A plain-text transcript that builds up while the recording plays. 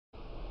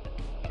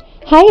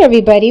Hi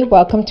everybody,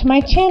 welcome to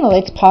my channel.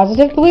 It's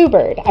Positive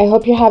Bluebird. I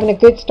hope you're having a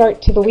good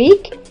start to the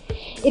week.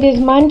 It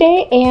is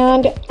Monday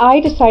and I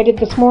decided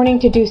this morning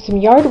to do some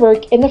yard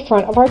work in the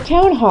front of our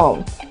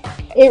townhome.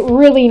 It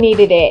really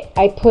needed it.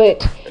 I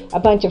put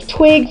a bunch of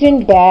twigs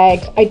in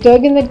bags, I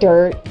dug in the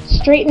dirt,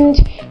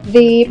 straightened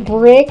the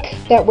brick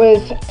that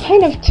was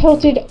kind of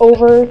tilted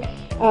over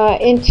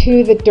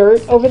into the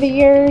dirt over the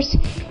years.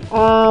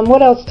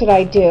 What else did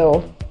I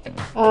do?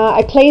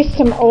 I placed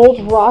some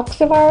old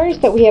rocks of ours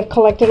that we have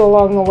collected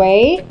along the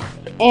way,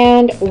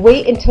 and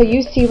wait until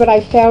you see what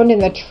I found in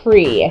the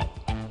tree.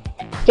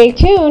 Stay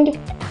tuned.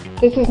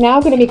 This is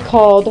now going to be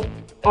called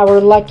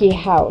our lucky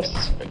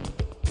house.